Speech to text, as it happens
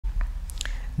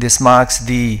This marks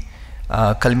the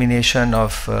culmination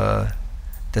of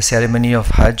the ceremony of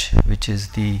Hajj, which is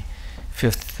the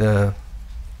fifth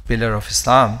pillar of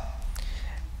Islam,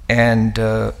 and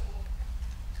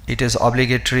it is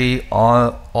obligatory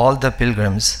on all the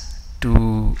pilgrims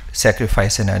to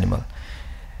sacrifice an animal,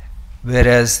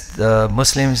 whereas the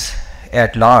Muslims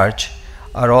at large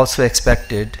are also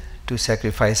expected to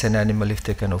sacrifice an animal if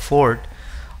they can afford.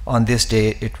 On this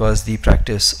day, it was the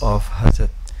practice of Hazrat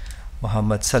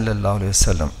Muhammad sallallahu alaihi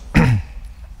wasallam.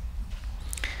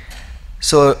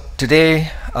 So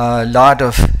today, a lot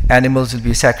of animals will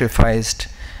be sacrificed,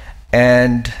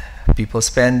 and people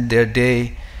spend their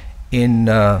day in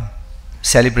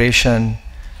celebration,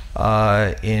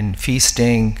 in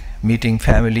feasting, meeting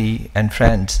family and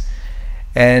friends,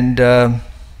 and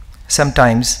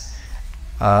sometimes,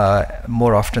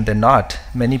 more often than not,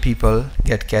 many people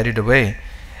get carried away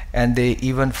and they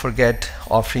even forget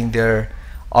offering their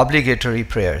obligatory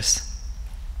prayers.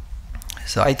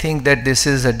 So I think that this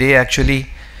is a day actually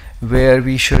where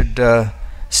we should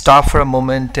stop for a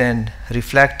moment and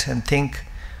reflect and think,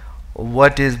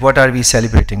 what are we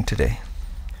celebrating today?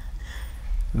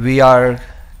 We are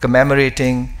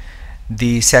commemorating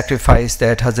the sacrifice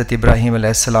that Hazrat Ibrahim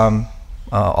alayhi salam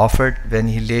offered when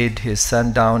he laid his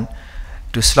son down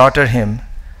to slaughter him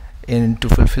to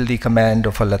fulfill the command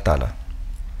of Allah Ta'ala.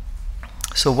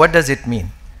 So what does it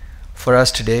mean for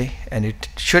us today? And it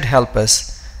should help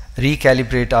us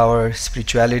recalibrate our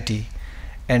spirituality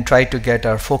and try to get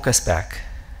our focus back,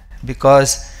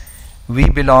 because we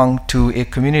belong to a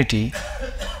community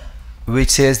which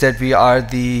says that we are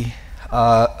the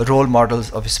role models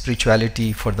of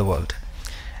spirituality for the world,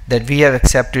 that we have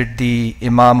accepted the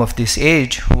Imam of this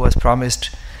age who was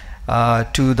promised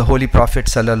to the Holy Prophet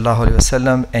sallallahu alaihi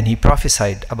wasallam, and he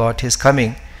prophesied about his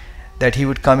coming, that he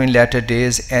would come in latter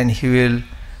days and he will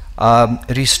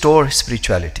restore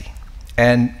spirituality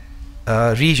and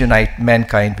reunite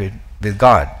mankind with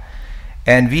God.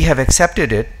 And we have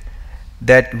accepted it,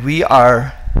 that we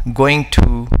are going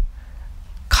to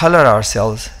color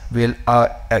ourselves, we'll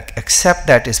accept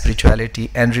that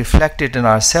spirituality and reflect it in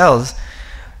ourselves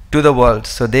to the world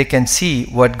so they can see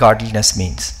what godliness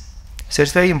means. So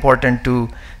it's very important to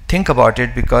think about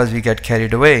it, because we get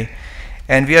carried away.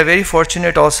 And we are very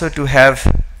fortunate also to have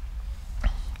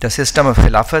the system of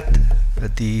Khilafat,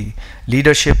 the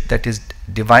leadership that is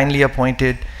divinely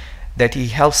appointed, that he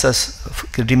helps us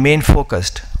remain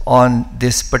focused on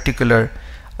this particular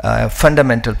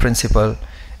fundamental principle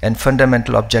and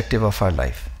fundamental objective of our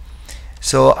life.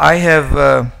 So I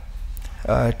have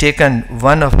taken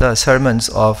one of the sermons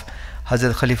of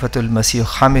Hazrat Khalifatul Masih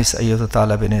Khamis Ayyadhu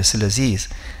Ta'ala bin Aziz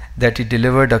that he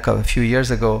delivered a few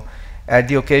years ago at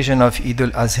the occasion of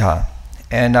Eid-Al-Adha,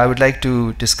 and I would like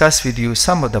to discuss with you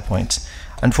some of the points.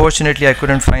 Unfortunately, I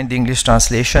couldn't find the English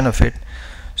translation of it,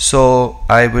 so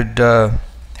I would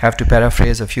have to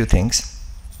paraphrase a few things.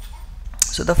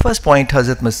 So the first point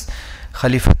Hazrat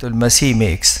Khalifatul Masih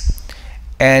makes,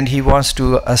 and he wants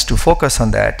us to focus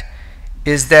on that,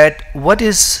 is that what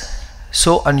is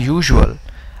so unusual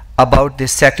about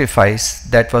this sacrifice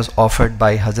that was offered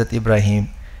by Hazrat Ibrahim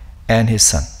and his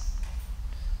son.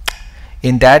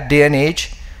 In that day and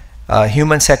age,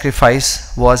 human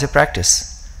sacrifice was a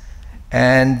practice,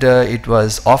 and it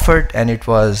was offered and it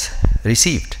was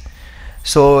received.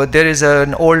 So there is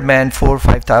an old man 4,000 or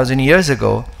 5,000 years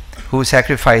ago who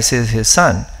sacrifices his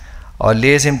son or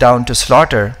lays him down to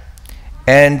slaughter,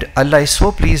 and Allah is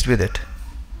so pleased with it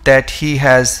that he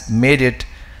has made it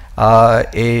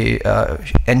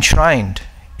enshrined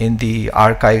in the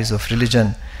archives of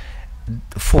religion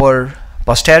for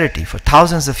posterity. For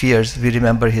thousands of years we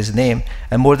remember his name,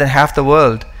 and more than half the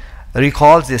world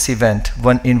recalls this event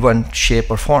in one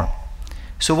shape or form.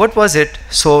 So what was it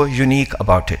so unique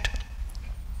about it?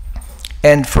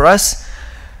 And for us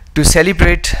to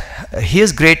celebrate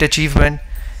his great achievement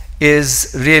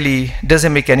is really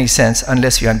doesn't make any sense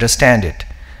unless we understand it.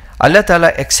 Allah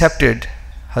Ta'ala accepted,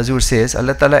 Hazur says,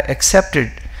 Allah Ta'ala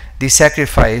accepted the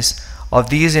sacrifice of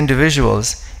these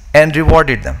individuals and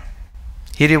rewarded them.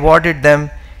 He rewarded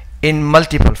them in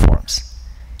multiple forms.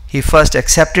 He first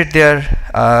accepted their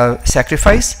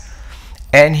sacrifice,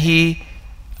 and he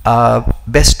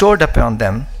bestowed upon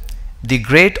them the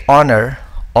great honor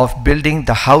of building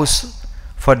the house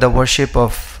for the worship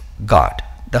of God.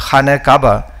 The Khana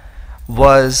Kaaba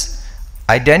was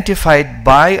identified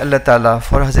by Allah Ta'ala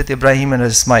for Hazrat Ibrahim and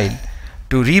Ismail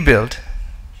to rebuild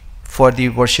for the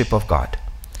worship of God.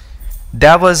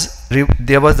 There was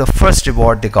the first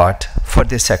reward they got for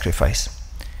this sacrifice.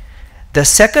 The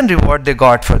second reward they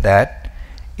got for that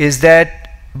is that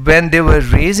when they were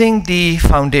raising the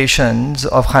foundations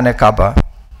of Khana Kaaba,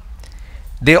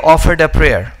 they offered a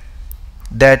prayer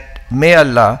that may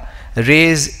Allah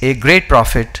raise a great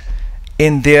prophet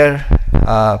in their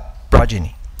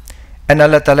progeny. And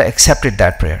Allah Ta'ala accepted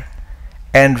that prayer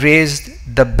and raised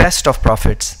the best of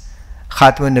prophets,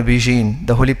 Khatmun Nabiyyin,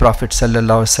 the Holy Prophet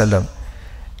Sallallahu Alaihi Wasallam,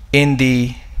 in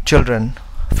the children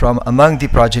from among the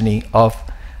progeny of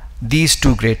these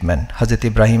two great men, Hazrat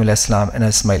Ibrahim alayhi salam and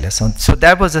Ismail alayhi salam. So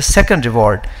that was the second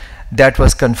reward that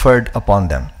was conferred upon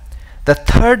them. The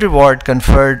third reward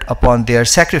conferred upon their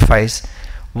sacrifice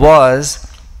was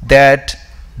that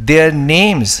their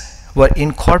names were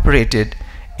incorporated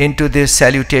into this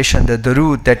salutation, the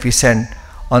durood that we send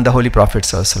on the Holy Prophet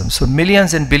Sallallahu Alaihi Wasallam. So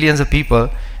millions and billions of people,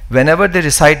 whenever they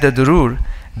recite the durood,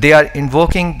 they are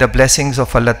invoking the blessings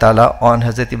of Allah Ta'ala on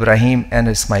Hazrat Ibrahim and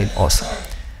Ismail also.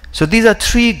 So these are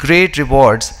three great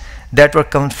rewards that were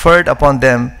conferred upon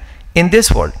them in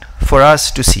this world for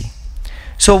us to see.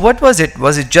 So what was it?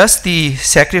 Was it just the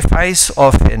sacrifice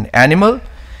of an animal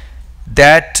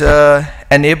that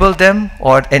enabled them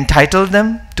or entitled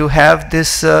them to have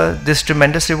this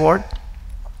tremendous reward?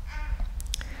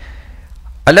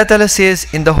 Allah Ta'ala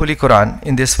says in the Holy Quran,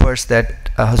 in this verse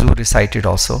that Hazur recited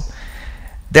also,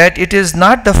 that it is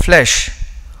not the flesh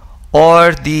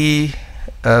or the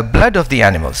blood of the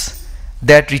animals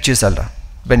that reaches Allah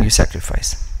when you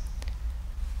sacrifice.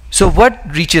 So what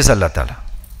reaches Allah Ta'ala?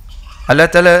 Allah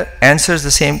Ta'ala answers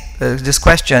the same this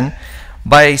question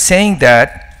by saying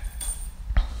that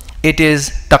it is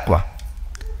taqwa.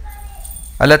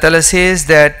 Allah Ta'ala says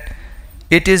that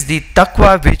it is the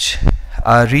taqwa which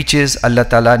reaches Allah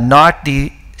Ta'ala, not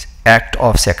the act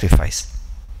of sacrifice.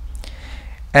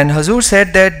 And Hazur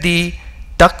said that the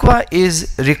taqwa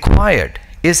is required,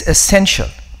 is essential.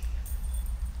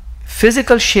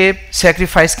 Physical shape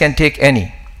sacrifice can take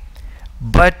any,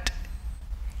 but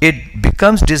it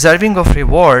becomes deserving of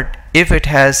reward if it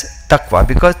has taqwa,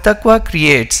 because taqwa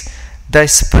creates the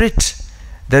spirit,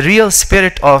 the real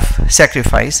spirit of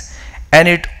sacrifice, and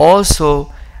it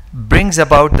also brings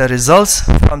about the results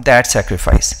from that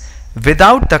sacrifice.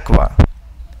 Without taqwa,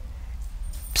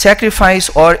 sacrifice,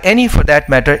 or any, for that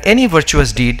matter, any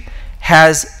virtuous deed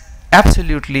has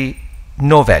absolutely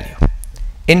no value.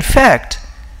 In fact,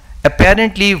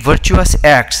 apparently virtuous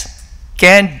acts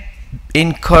can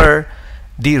incur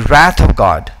the wrath of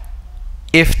God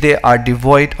if they are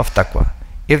devoid of taqwa.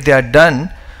 If they are done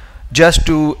just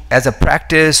to as a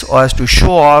practice or as to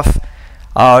show off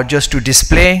or just to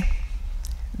display,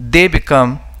 they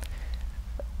become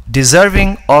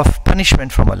deserving of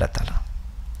punishment from Allah Ta'ala.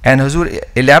 And Hazur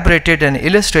elaborated and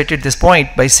illustrated this point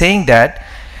by saying that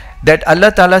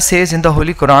Allah Ta'ala says in the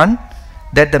Holy Quran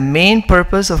that the main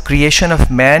purpose of creation of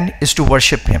man is to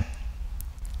worship him.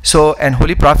 So, and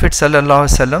Holy Prophet Sallallahu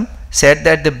Alaihi Wasallam said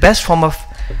that the best form of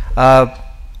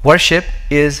worship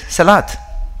is salat.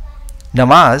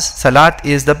 Namaz, salat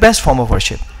is the best form of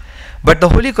worship. But the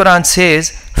Holy Quran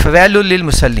says, فَوَيْلٌ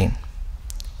لِلْمُصَلِّينَ,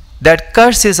 that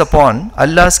curse is upon,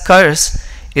 Allah's curse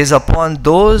is upon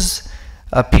those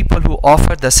people who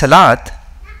offer the salat,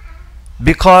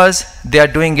 because they are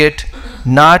doing it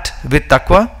not with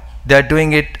taqwa, they are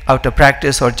doing it out of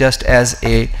practice or just as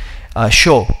a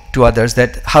show to others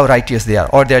that how righteous they are,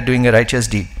 or they are doing a righteous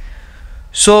deed.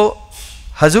 So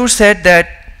Hazur said that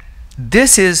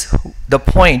this is the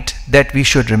point that we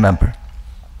should remember,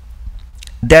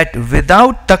 that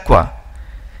without taqwa,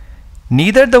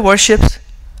 neither the worships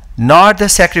nor the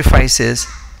sacrifices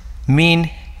mean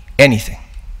anything,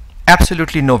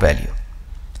 absolutely no value.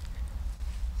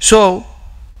 So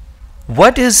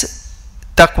what is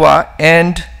taqwa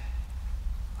and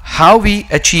how we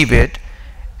achieve it?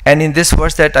 And in this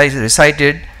verse that I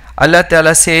recited, Allah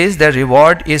Ta'ala says the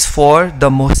reward is for the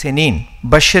muhsinin,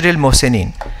 bashiril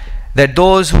muhsinin, that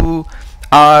those who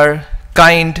are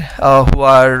kind, who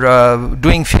are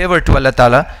doing favor to Allah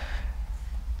Ta'ala,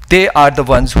 they are the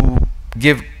ones who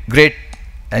give great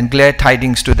and glad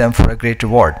tidings to them for a great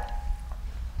reward.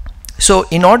 So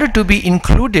in order to be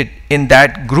included in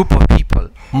that group of people,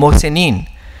 muhsinin,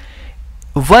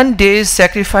 one day's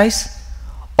sacrifice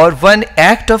or one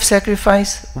act of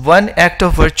sacrifice, one act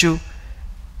of virtue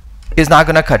is not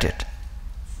going to cut it.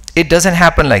 It doesn't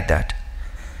happen like that.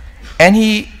 And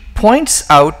he points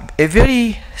out a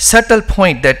very subtle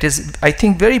point that is, I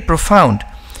think, very profound,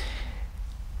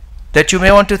 that you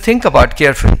may want to think about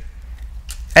carefully.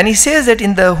 And he says that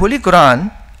in the Holy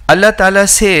Quran, Allah Ta'ala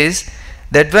says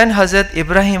that when Hazrat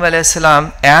Ibrahim alayhi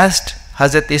salam asked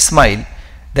Hazrat Ismail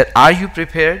that, are you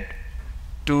prepared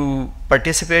to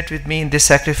participate with me in this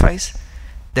sacrifice?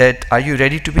 That are you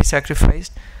ready to be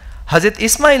sacrificed? Hazrat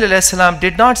Ismail alayhi salam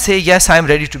did not say, yes, I am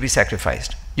ready to be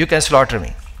sacrificed, you can slaughter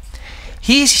me.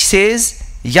 He says,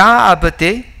 Ya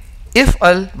abate if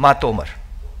al matomar,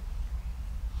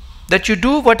 that you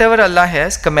do whatever Allah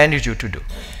has commanded you to do.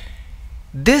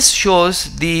 This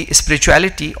shows the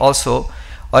spirituality also,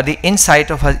 or the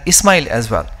insight of Ismail as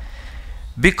well,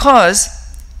 because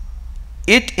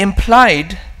it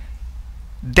implied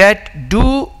that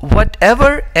do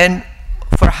whatever and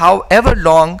for however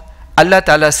long Allah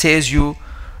Ta'ala says you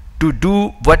to do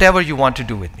whatever you want to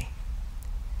do with me.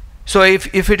 So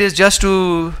if it is just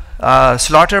to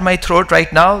slaughter my throat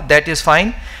right now, that is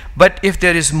fine. But if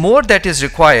there is more that is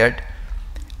required,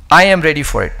 I am ready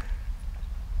for it.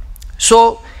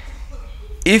 So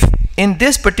if in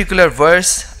this particular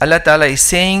verse Allah Ta'ala is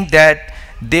saying that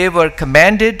they were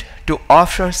commanded to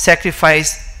offer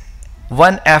sacrifice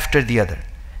one after the other,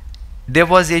 there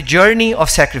was a journey of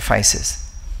sacrifices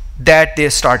that they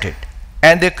started,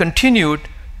 and they continued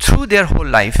through their whole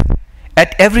life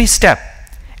at every step,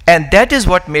 and that is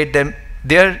what made them,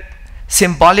 their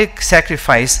symbolic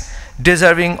sacrifice,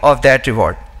 deserving of that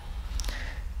reward.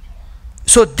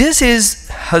 So this is,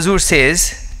 Hazur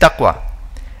says, taqwa,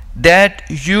 that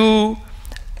you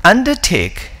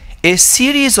undertake a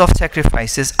series of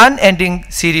sacrifices, unending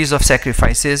series of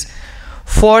sacrifices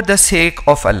for the sake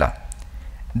of Allah,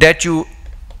 that you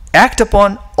act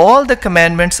upon all the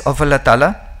commandments of Allah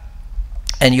Ta'ala,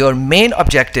 and your main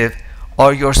objective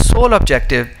or your sole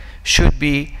objective should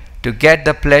be to get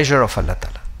the pleasure of Allah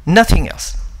Ta'ala, nothing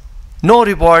else. No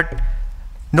reward,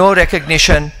 no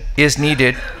recognition is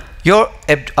needed. Your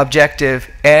objective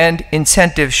and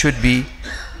incentive should be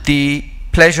the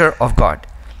pleasure of God.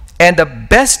 And the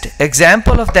best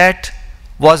example of that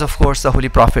was, of course, the Holy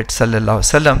Prophet Sallallahu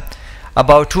Alaihi Wasallam,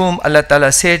 about whom Allah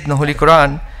Ta'ala said in the Holy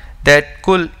Quran that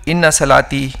Kul inna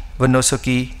salati wa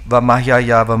nusuki wa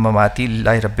mahyaya wa mamati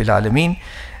lillahi rabbil alameen,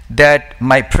 that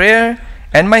my prayer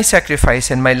and my sacrifice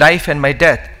and my life and my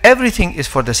death, everything is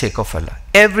for the sake of Allah.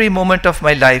 Every moment of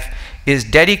my life is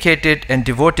dedicated and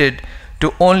devoted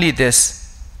to only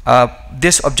this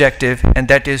objective, and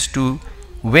that is to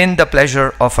win the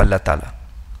pleasure of Allah Ta'ala.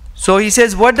 So he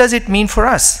says, what does it mean for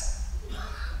us?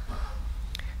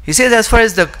 He says, as far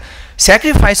as the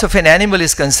sacrifice of an animal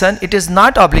is concerned, it is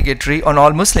not obligatory on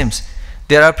all Muslims.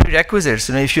 There are prerequisites.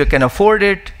 You know, if you can afford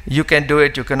it, you can do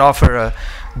it. You can offer a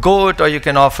goat, or you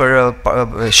can offer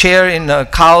a share in a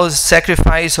cow's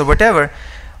sacrifice or whatever.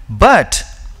 But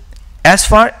as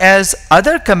far as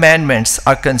other commandments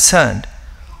are concerned,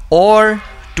 or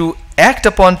to act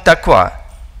upon taqwa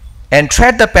and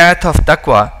tread the path of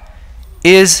taqwa,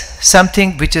 is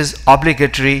something which is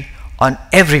obligatory on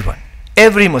everyone,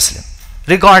 every Muslim,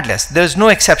 regardless. There is no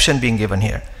exception being given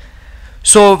here.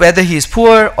 So whether he is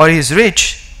poor or he is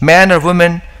rich, man or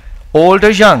woman, old or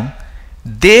young,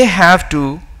 they have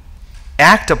to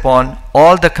act upon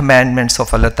all the commandments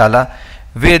of Allah Ta'ala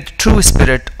with true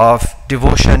spirit of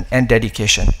devotion and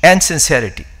dedication and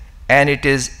sincerity. And it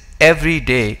is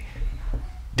everyday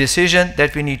decision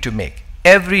that we need to make.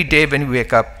 Every day when we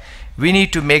wake up, we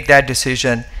need to make that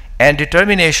decision and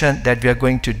determination that we are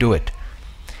going to do it.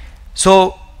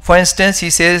 So for instance, he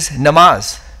says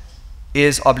namaz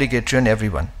is obligatory on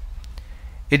everyone.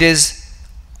 It is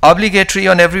obligatory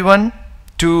on everyone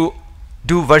to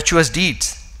do virtuous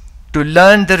deeds, to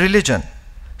learn the religion,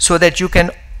 so that you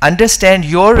can understand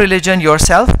your religion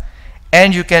yourself,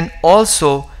 and you can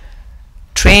also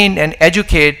train and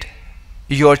educate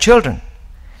your children,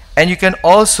 and you can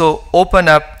also open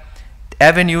up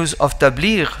avenues of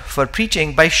tabligh for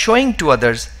preaching by showing to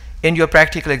others in your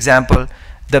practical example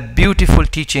the beautiful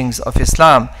teachings of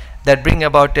Islam that bring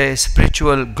about a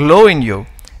spiritual glow in you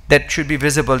that should be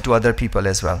visible to other people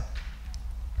as well.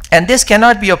 And this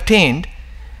cannot be obtained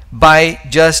by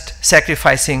just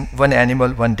sacrificing one animal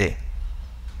one day.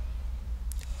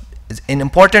 An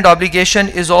important obligation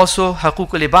is also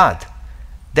haqooqul ibad,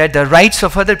 that the rights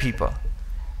of other people,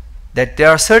 that there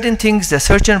are certain things, the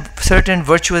certain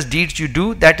virtuous deeds you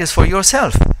do, that is for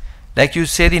yourself. Like you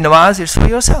say the namaz, it's for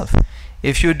yourself.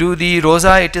 If you do the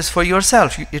roza, it is for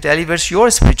yourself. It elevates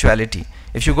your spirituality.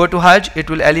 If you go to Hajj, it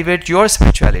will elevate your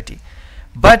spirituality.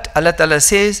 But Allah Ta'ala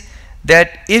says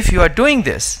that if you are doing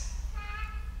this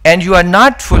and you are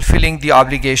not fulfilling the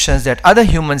obligations that other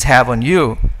humans have on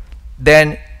you,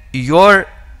 then your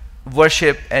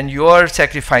worship and your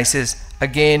sacrifices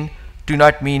again do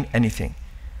not mean anything.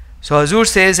 So Hazur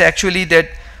says actually that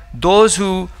those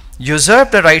who usurp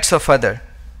the rights of other,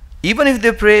 even if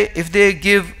they pray, if they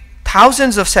give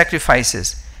thousands of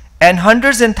sacrifices and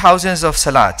hundreds and thousands of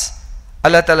salats,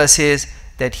 Allah Ta'ala says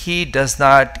that He does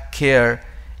not care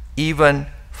even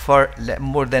for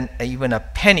more than even a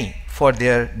penny for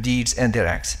their deeds and their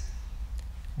acts.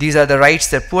 These are the rights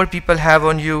that poor people have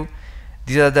on you.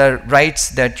 These are the rights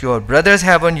that your brothers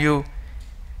have on you.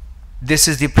 This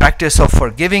is the practice of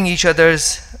forgiving each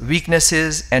other's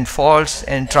weaknesses and faults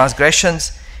and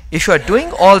transgressions. If you are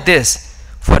doing all this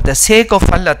for the sake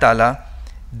of Allah Ta'ala,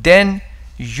 then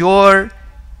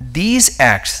these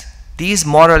acts, these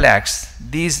moral acts,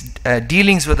 these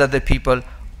dealings with other people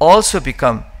also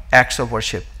become acts of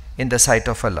worship in the sight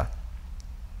of Allah.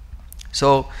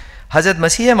 So Hazrat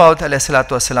Masih Maud alayhi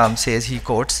salatu wasalam says, he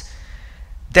quotes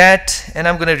that, and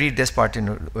I'm going to read this part in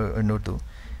Urdu.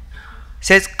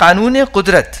 Says, Qanun-e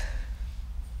Qudrat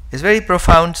is very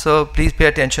profound, so please pay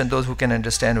attention, those who can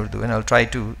understand Urdu, and I'll try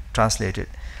to translate it.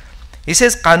 He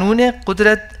says, Qanun-e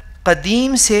Qudrat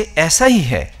qadeem se aisa hi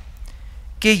hai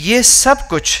कि ये सब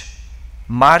कुछ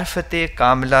मार्फत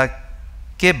कामला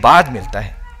के बाद मिलता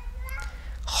है.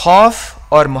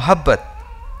 खौफ और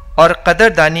मोहब्बत और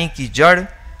कदरदानी की जड़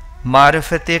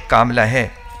मार्फत कामला है.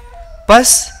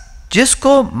 बस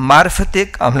जिसको मार्फत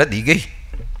कामला दी गई,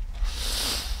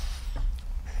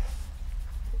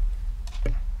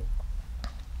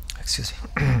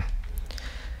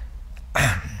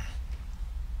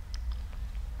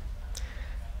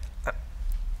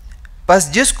 बस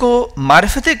जिसको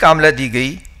मार्फत कामला दी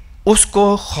गई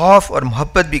उसको खौफ और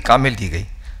मोहब्बत भी कामिल दी गई,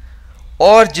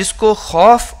 और जिसको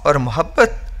खौफ और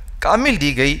मोहब्बत कामिल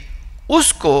दी गई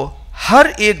उसको हर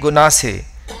एक गुनाह से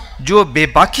जो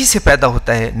बेबाकी से पैदा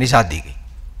होता है निजात दी गई.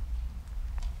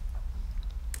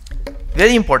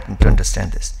 Very important to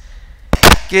understand this,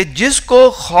 कि जिसको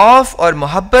खौफ और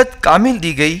मोहब्बत कामिल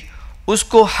दी गई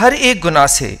उसको हर एक गुनाह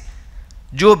से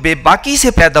जो बेबाकी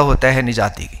से पैदा होता है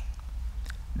निजात दी गई.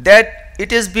 That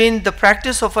it has been the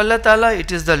practice of Allah Ta'ala,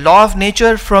 it is the law of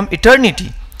nature from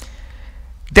eternity,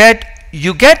 that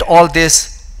you get all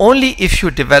this only if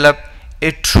you develop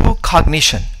a true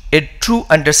cognition, a true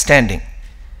understanding.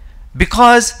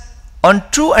 Because on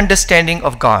true understanding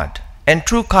of God and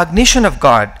true cognition of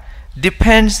God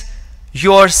depends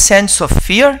your sense of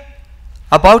fear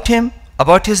about Him,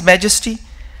 about His majesty,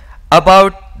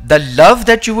 about the love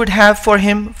that you would have for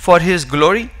Him, for His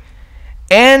glory,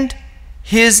 and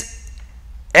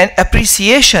an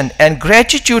appreciation and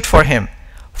gratitude for Him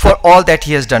for all that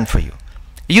He has done for you.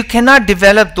 You cannot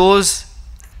develop those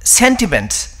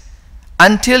sentiments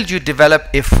until you develop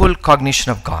a full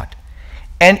cognition of God.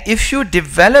 And if you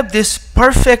develop this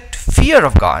perfect fear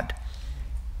of God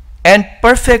and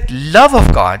perfect love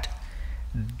of God,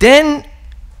 then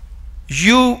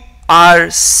you are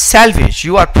salvaged,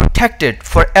 you are protected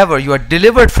forever, you are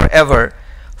delivered forever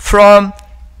from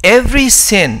every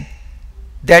sin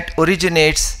that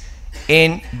originates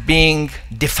in being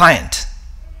defiant,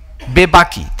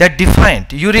 bebaki, that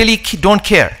defiant. You really don't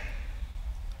care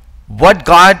what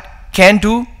God can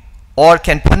do or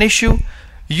can punish you.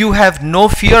 You have no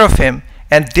fear of Him,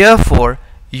 and therefore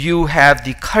you have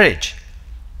the courage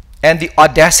and the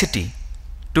audacity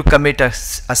to commit a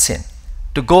sin,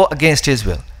 to go against His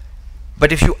will.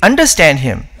 But if you understand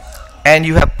Him and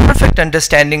you have perfect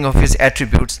understanding of His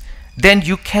attributes, then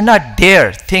you cannot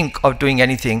dare think of doing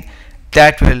anything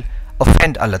that will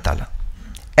offend Allah Ta'ala.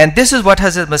 And this is what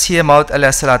Hazrat Masih Maud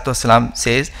alayhi salatu wasalam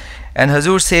says. And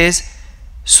Hazur says,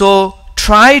 so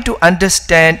try to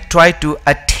understand, try to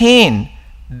attain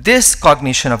this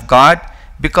cognition of God,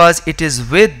 because it is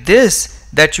with this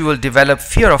that you will develop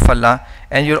fear of Allah,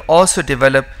 and you'll also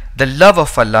develop the love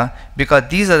of Allah, because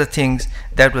these are the things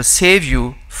that will save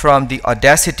you from the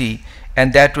audacity,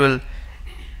 and that will,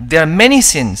 there are many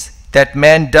sins that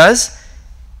man does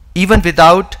even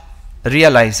without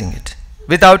realizing it,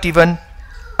 without even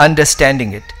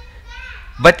understanding it.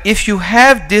 But if you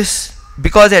have this,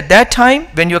 because at that time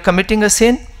when you're committing a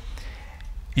sin,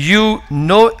 you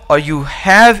know, or you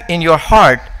have in your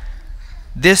heart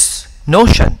this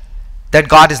notion that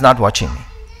God is not watching me,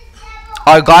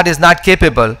 or God is not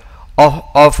capable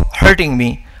of hurting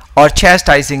me or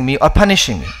chastising me or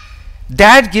punishing me.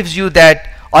 That gives you that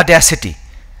audacity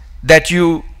that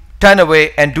you turn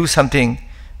away and do something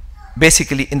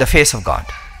basically in the face of God.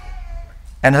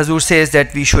 And Hazur says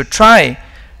that we should try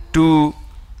to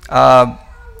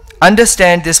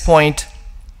understand this point,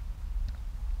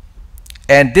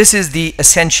 and this is the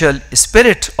essential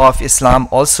spirit of Islam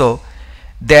also,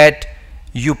 that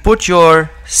you put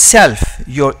yourself,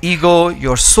 your ego,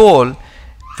 your soul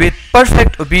with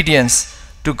perfect obedience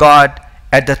to God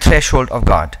at the threshold of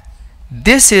God.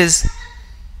 This is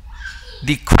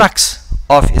the crux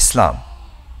of Islam.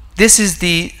 This is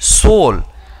the soul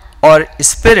or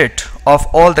spirit of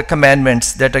all the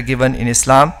commandments that are given in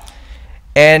Islam,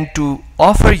 and to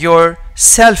offer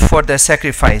yourself for the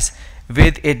sacrifice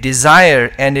with a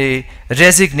desire and a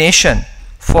resignation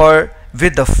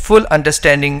with the full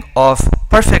understanding of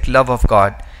perfect love of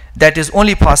God. That is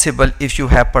only possible if you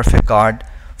have perfect God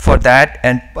for that,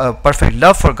 and perfect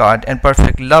love for God and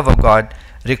perfect love of God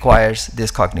requires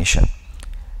this cognition.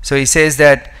 So he says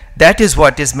that that is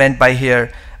what is meant by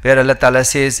here, where Allah Ta'ala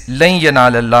says, لَن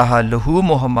يَنَالَ اللَّهَ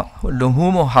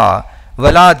لُحُومُهَا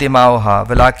وَلَا دِمَاؤُهَا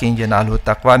وَلَكِنْ يَنَالُهُ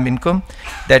التَّقْوَى مِنْكُمْ.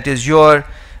 That is your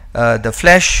the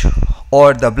flesh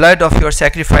or the blood of your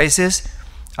sacrifices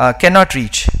cannot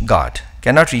reach God,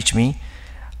 cannot reach me,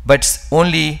 but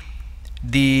only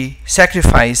the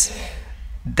sacrifice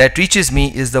that reaches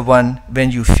me is the one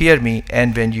when you fear me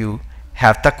and when you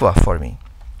have taqwa for me.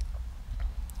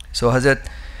 So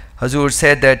Hazur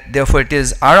said that therefore it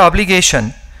is our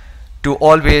obligation to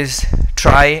always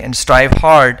try and strive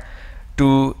hard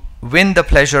to win the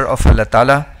pleasure of Allah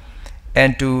Ta'ala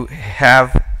and to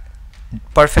have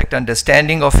perfect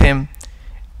understanding of Him,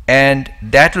 and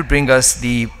that will bring us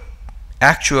the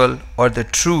actual or the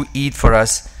true Eid for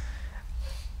us,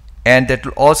 and that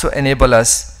will also enable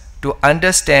us to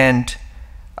understand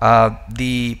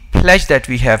the pledge that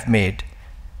we have made,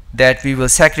 that we will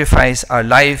sacrifice our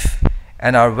life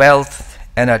and our wealth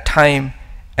and our time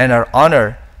and our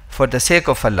honor for the sake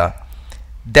of Allah.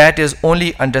 That is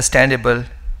only understandable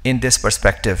in this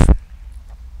perspective.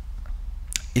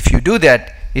 If you do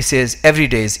that, he says every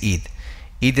day is Eid.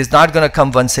 Eid is not going to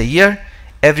come once a year.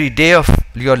 Every day of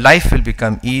your life will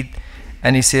become Eid.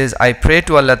 And he says, I pray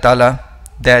to Allah Ta'ala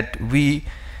that we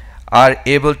are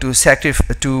able to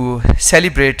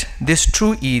celebrate this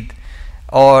true Eid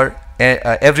or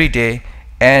every day,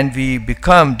 and we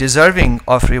become deserving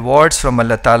of rewards from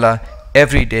Allah Ta'ala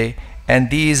every day. And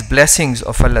these blessings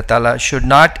of Allah Ta'ala should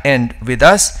not end with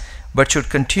us, but should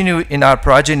continue in our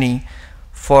progeny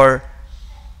for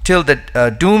till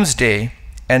the doomsday,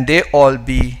 and they all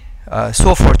be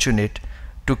so fortunate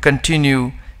to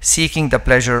continue seeking the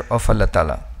pleasure of Allah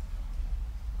Ta'ala.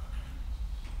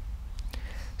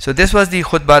 So this was the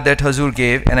khutbah that Hazur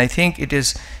gave, and I think it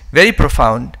is very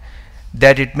profound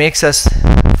that it makes us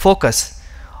focus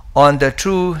on the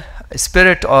true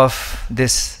spirit of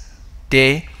this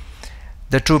day,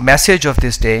 the true message of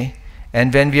this day.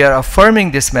 And when we are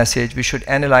affirming this message, we should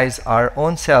analyze our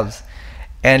own selves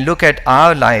and look at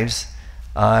our lives,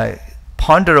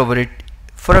 ponder over it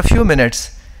for a few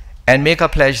minutes, and make a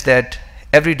pledge that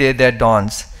every day that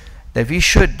dawns, that we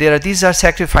should, these are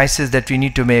sacrifices that we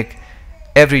need to make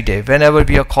every day. Whenever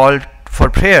we are called for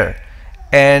prayer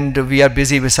and we are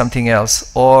busy with something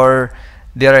else, or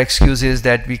there are excuses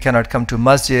that we cannot come to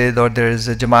masjid, or there is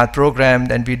a Jamaat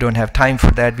program and we don't have time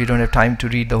for that, we don't have time to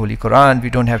read the Holy Quran, we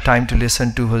don't have time to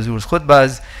listen to Hazur's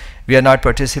khutbahs, we are not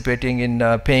participating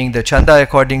in paying the chanda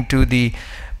according to the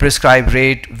prescribed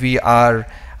rate, we are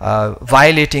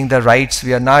violating the rights,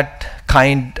 we are not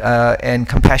kind and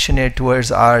compassionate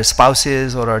towards our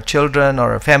spouses or our children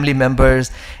or our family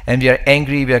members, and we are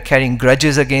angry, we are carrying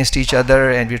grudges against each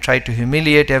other, and we try to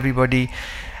humiliate everybody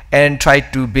and try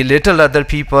to belittle other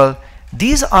people.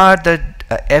 These are the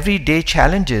everyday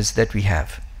challenges that we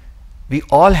have. We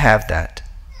all have that,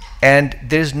 and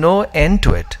there is no end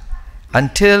to it.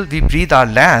 Until we breathe our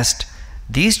last,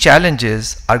 these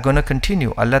challenges are going to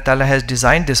continue. Allah Ta'ala has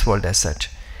designed this world as such,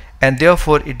 and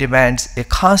therefore it demands a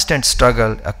constant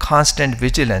struggle, a constant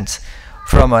vigilance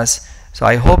from us. So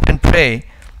I hope and pray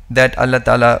that Allah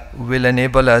Ta'ala will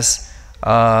enable us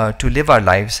to live our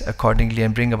lives accordingly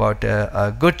and bring about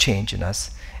a good change in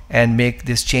us and make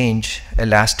this change a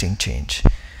lasting change.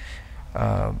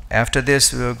 After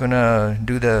this, we're going to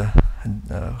do the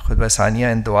khutbah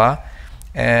saniya and dua,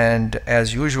 and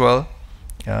as usual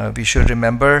we should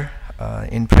remember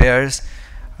in prayers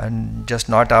and just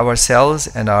not ourselves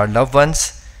and our loved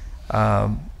ones,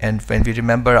 and when we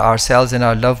remember ourselves and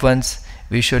our loved ones,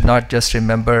 we should not just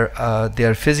remember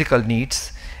their physical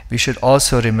needs, we should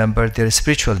also remember their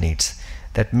spiritual needs,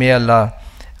 that may Allah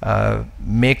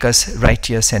make us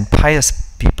righteous and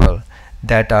pious people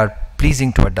that are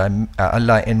pleasing to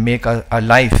Allah, and make our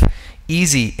life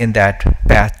easy in that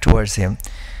path towards Him.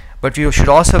 But we should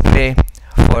also pray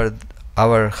for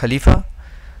our Khalifa,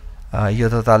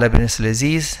 Eid-Al-Adha bin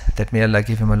Aziz, that may Allah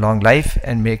give him a long life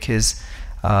and make his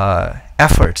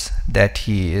efforts that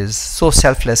he is so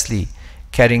selflessly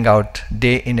carrying out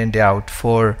day in and day out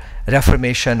for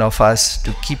reformation of us,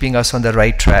 to keeping us on the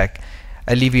right track,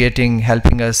 alleviating,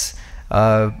 helping us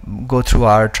go through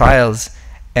our trials,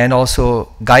 and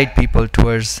also guide people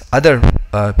towards other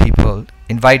people,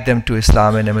 invite them to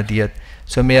Islam and Ahmadiyya.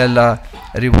 So may Allah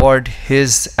reward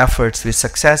his efforts with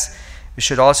success. We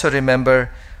should also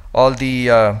remember all the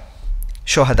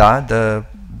shuhada,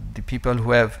 the people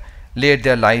who have laid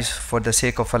their lives for the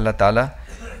sake of Allah Ta'ala,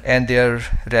 and their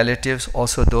relatives,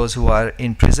 also those who are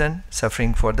in prison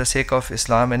suffering for the sake of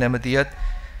Islam and Ahmadiyya.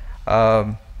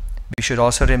 We should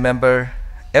also remember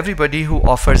everybody who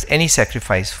offers any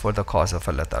sacrifice for the cause of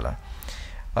Allah Ta'ala,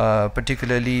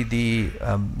 particularly the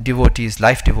devotees,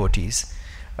 life devotees,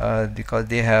 because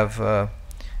they have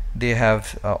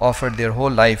offered their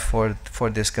whole life for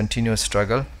this continuous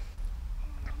struggle.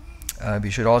 We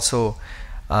should also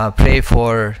pray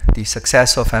for the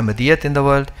success of Ahmadiyyat in the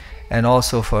world, and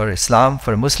also for Islam,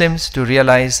 for Muslims to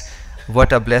realize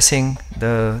what a blessing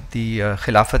the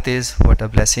Khilafat is, what a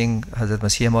blessing Hazrat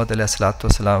Masih Maud alayhi salatu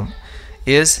wasalam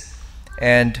is,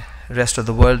 and rest of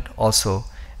the world also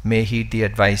may heed the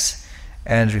advice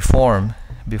and reform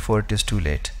before it is too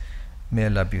late. May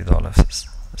Allah be with all of us.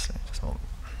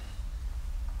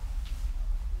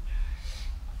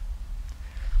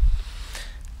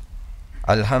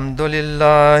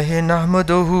 Alhamdulillah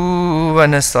nahmaduhu wa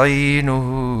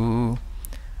nasta'inuhu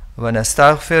wa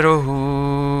nastaghfiruhu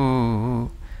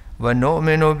wa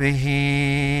nu'minu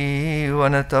bihi wa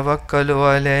natawakkalu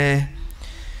alayhi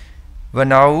wa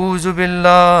na'udhu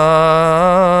billahi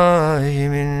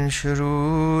min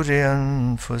shururi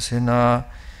anfusina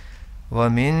wa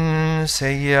min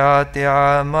sayyiati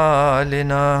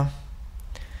a'malina.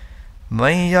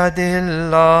 من يهده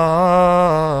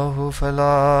الله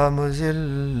فلا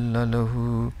مضل له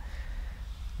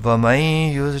ومن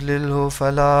يضلل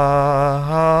فلا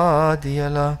هادي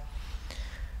له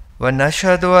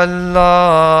ونشهد أن لا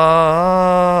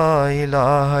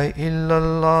إله إلا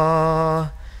الله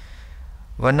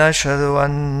ونشهد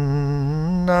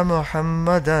أن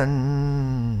محمدا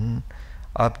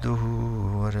عبده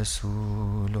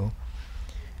ورسوله.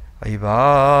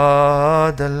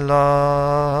 عباد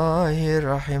الله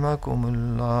رحمكم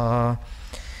الله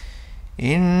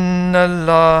إن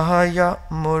الله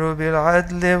يأمر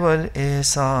بالعدل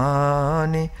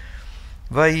والإحسان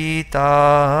وإيتاء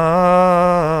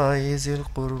ذي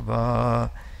القربى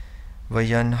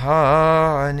وينهى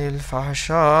عن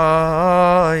الفحشاء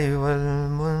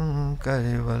والمنكر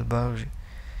والبغي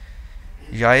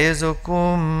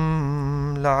يعظكم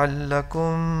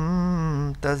لعلكم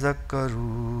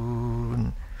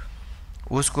تذكرون.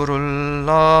 اذكروا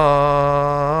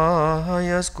الله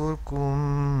يذكركم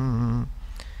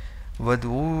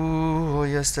وادعوه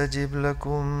يستجب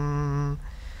لكم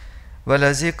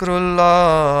ولذكر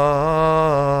الله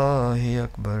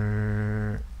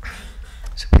أكبر.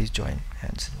 So please join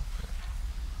hands.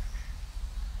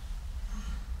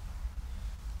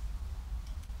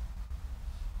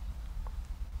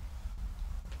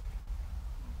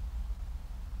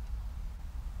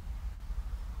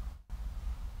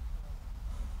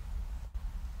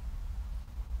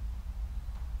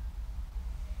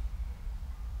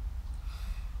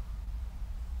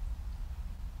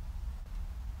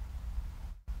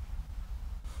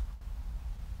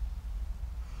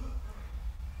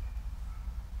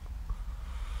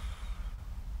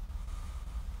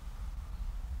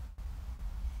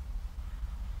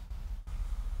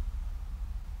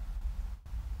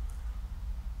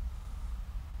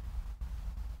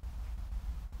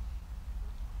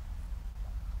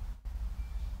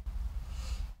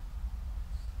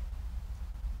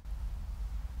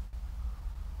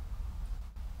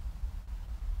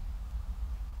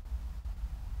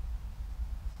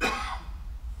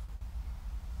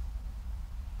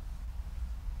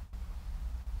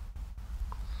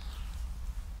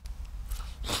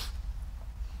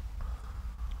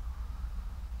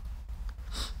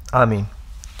 Ameen.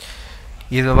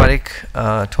 Eid Mubarak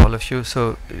to all of you.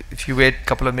 So if you wait a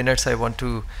couple of minutes, I want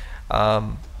to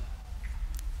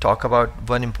talk about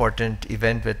one important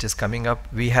event that is coming up.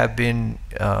 We have been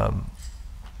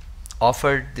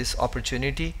offered this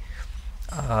opportunity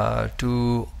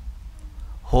to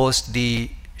host the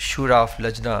Shura of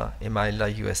Lajna in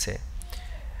Ahmadiyya USA.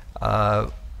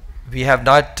 We have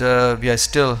not, we are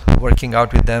still working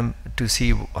out with them to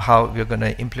see how we're going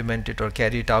to implement it or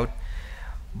carry it out.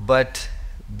 But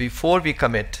before we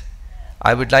commit,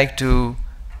 I would like to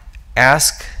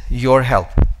ask your help.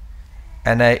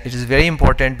 And it is very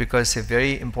important because it's a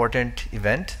very important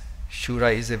event.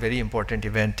 Shura is a very important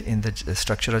event in the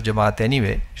structure of Jamaat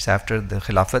anyway. It's after the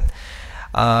Khilafat.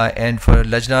 And for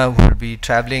Lajna who will be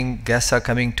traveling, guests are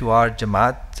coming to our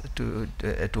Jamaat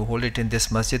to hold it in this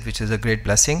masjid, which is a great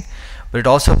blessing. But it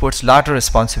also puts a lot of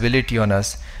responsibility on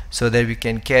us so that we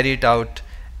can carry it out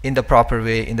in the proper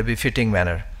way, in the befitting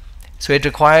manner. So it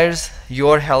requires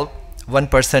your help. One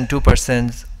person, two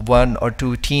persons, one or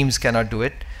two teams cannot do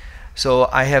it. So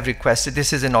I have requested,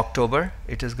 this is in October,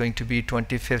 it is going to be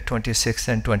 25th, 26th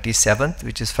and 27th,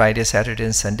 which is Friday, Saturday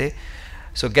and Sunday.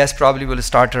 So guests probably will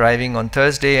start arriving on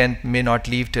Thursday and may not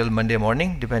leave till Monday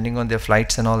morning, depending on their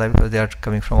flights and all that, because they are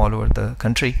coming from all over the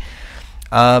country.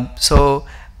 So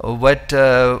what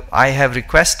I have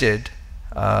requested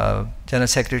General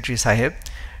Secretary Sahib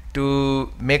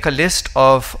to make a list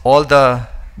of all the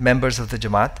members of the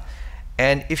Jamaat,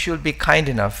 and if you'll be kind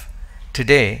enough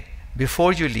today,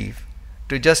 before you leave,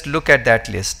 to just look at that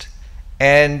list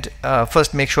and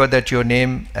first make sure that your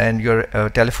name and your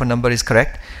telephone number is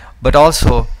correct, but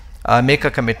also make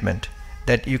a commitment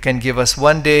that you can give us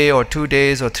 1 day or 2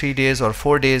 days or 3 days or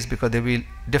 4 days, because there will be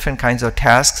different kinds of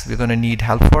tasks we're going to need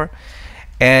help for,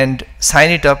 and sign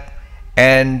it up.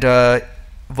 And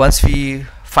once we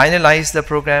finalize the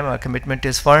program, our commitment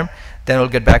is firm, then we'll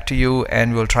get back to you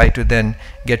and we'll try to then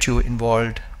get you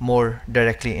involved more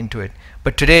directly into it.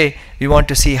 But today we want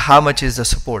to see how much is the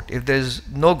support. If there's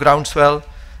no groundswell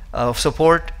of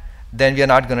support, then we are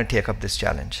not going to take up this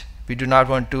challenge. We do not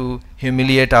want to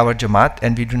humiliate our Jamaat,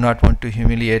 and we do not want to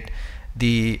humiliate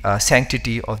the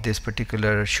sanctity of this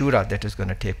particular shura that is going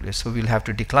to take place. So we'll have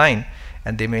to decline,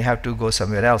 and they may have to go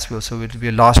somewhere else. So it will be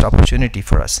a lost opportunity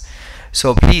for us.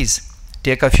 So please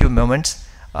take a few moments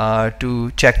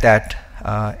to check that,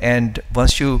 and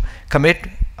once you commit,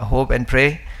 hope and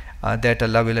pray that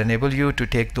Allah will enable you to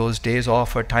take those days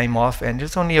off or time off. And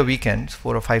it's only a weekend,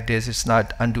 4 or 5 days. It's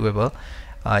not undoable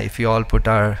if we all put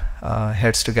our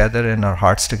heads together and our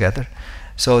hearts together.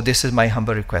 So this is my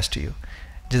humble request to you.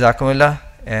 Jazakumullah,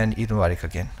 and Eid Mubarak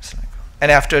again.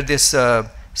 And after this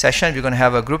session, we're going to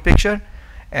have a group picture,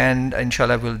 and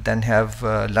inshallah we'll then have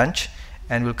lunch,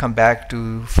 and we'll come back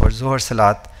for Zohar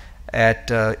Salat at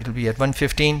it'll be at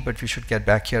 1:15, but we should get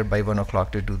back here by 1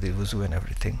 o'clock to do the wuzu and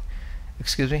everything.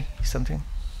 Excuse me, something?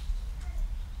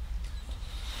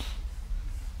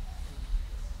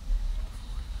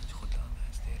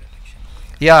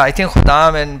 Yeah, I think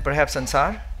Khuddam and perhaps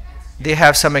Ansar, they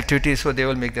have some activities, so they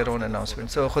will make their own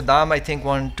announcement. So Khuddam, I think,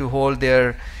 want to hold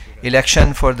their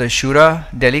election for the Shura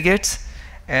delegates,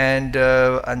 and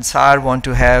Ansar want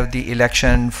to have the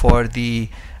election for the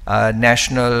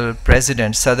national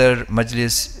president, Sadr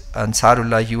Majlis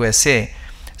Ansarullah USA.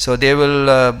 So they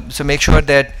will, so make sure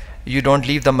that you don't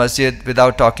leave the masjid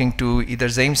without talking to either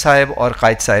Zaim Sahib or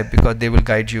Qaid Sahib, because they will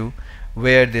guide you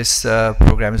where this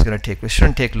program is going to take place. It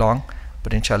shouldn't take long,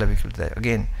 but inshallah we will do that.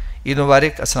 Again, Eid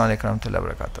Mubarak, Assalamu alaikum wa rahmatullahi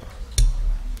wa barakatuh.